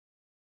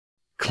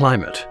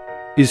climate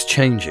is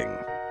changing.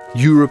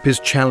 Europe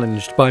is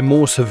challenged by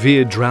more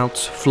severe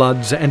droughts,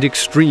 floods, and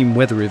extreme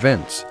weather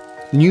events.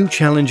 New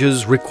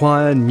challenges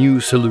require new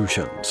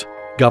solutions.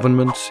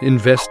 Governments,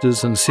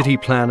 investors, and city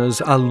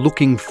planners are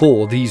looking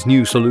for these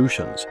new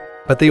solutions,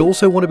 but they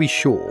also want to be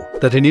sure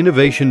that an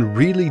innovation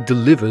really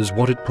delivers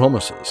what it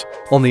promises.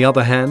 On the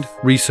other hand,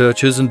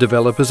 researchers and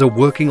developers are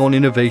working on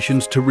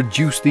innovations to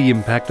reduce the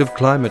impact of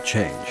climate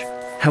change.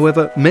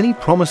 However, many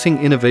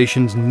promising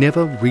innovations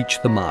never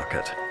reach the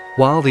market.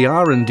 While the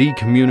R&D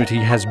community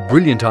has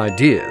brilliant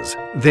ideas,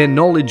 their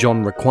knowledge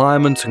on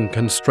requirements and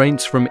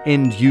constraints from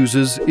end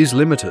users is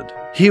limited.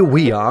 Here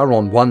we are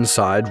on one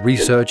side,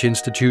 research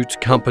institutes,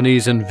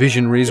 companies and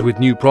visionaries with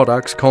new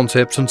products,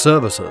 concepts and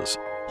services.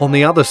 On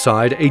the other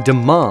side, a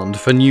demand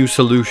for new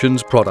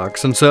solutions,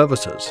 products and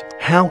services.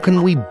 How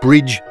can we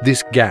bridge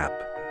this gap?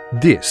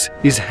 This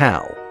is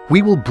how.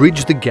 We will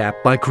bridge the gap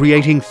by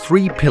creating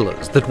 3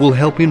 pillars that will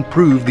help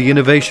improve the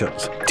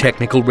innovations: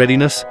 technical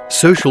readiness,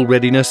 social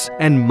readiness,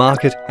 and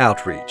market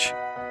outreach.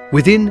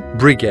 Within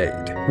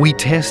Brigaid, we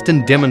test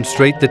and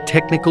demonstrate the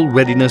technical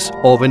readiness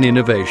of an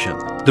innovation.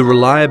 The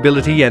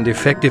reliability and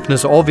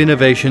effectiveness of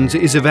innovations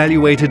is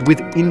evaluated with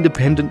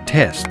independent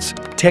tests.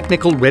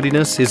 Technical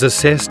readiness is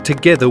assessed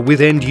together with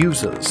end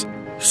users.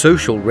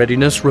 Social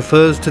readiness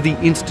refers to the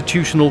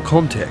institutional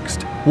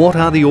context. What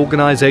are the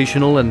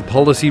organizational and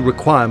policy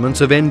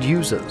requirements of end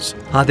users?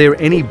 Are there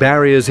any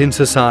barriers in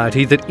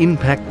society that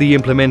impact the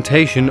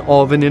implementation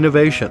of an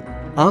innovation?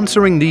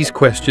 Answering these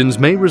questions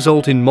may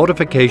result in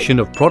modification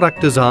of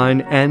product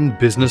design and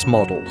business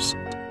models.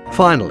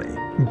 Finally,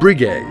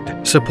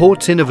 Brigaid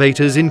supports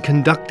innovators in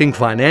conducting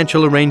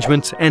financial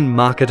arrangements and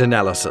market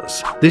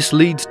analysis. This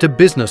leads to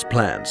business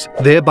plans,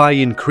 thereby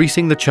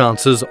increasing the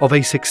chances of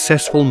a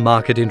successful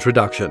market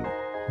introduction.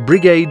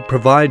 Brigaid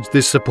provides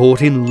this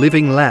support in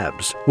living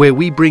labs, where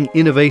we bring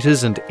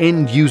innovators and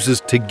end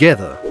users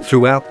together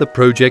throughout the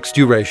project's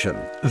duration.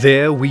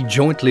 There, we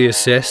jointly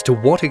assess to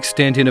what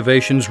extent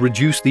innovations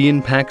reduce the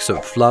impacts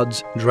of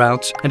floods,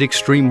 droughts, and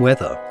extreme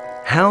weather.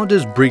 How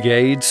does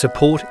Brigaid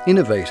support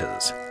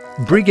innovators?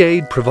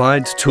 Brigaid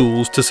provides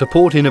tools to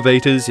support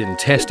innovators in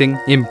testing,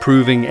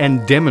 improving,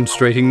 and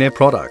demonstrating their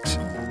products.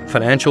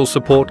 Financial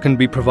support can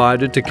be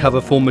provided to cover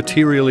for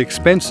material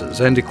expenses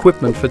and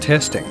equipment for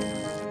testing.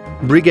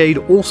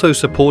 Brigaid also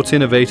supports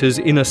innovators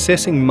in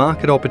assessing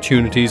market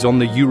opportunities on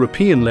the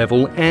European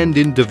level and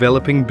in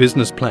developing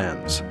business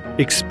plans.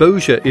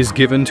 Exposure is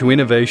given to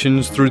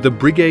innovations through the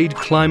Brigaid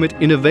Climate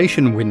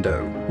Innovation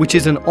Window, which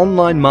is an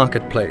online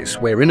marketplace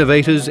where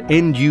innovators,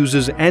 end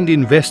users, and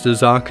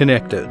investors are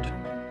connected.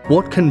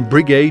 What can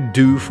Brigaid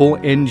do for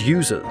end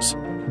users?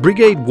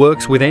 Brigaid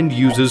works with end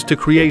users to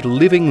create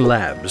living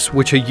labs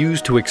which are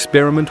used to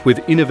experiment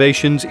with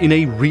innovations in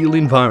a real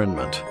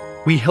environment.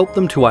 We help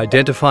them to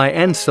identify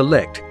and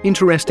select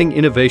interesting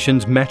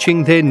innovations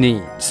matching their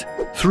needs.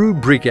 Through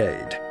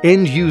Brigaid,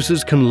 end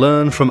users can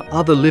learn from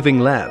other living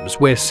labs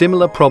where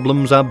similar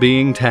problems are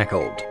being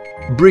tackled.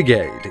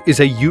 Brigaid is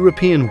a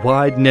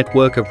European-wide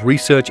network of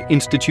research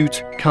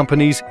institutes,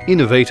 companies,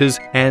 innovators,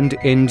 and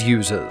end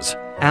users.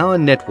 Our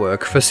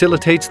network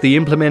facilitates the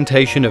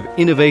implementation of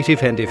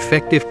innovative and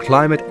effective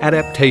climate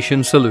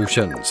adaptation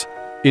solutions.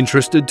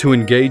 Interested to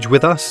engage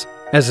with us?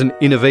 As an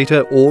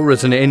innovator or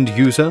as an end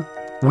user?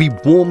 We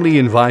warmly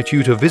invite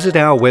you to visit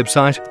our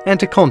website and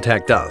to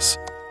contact us.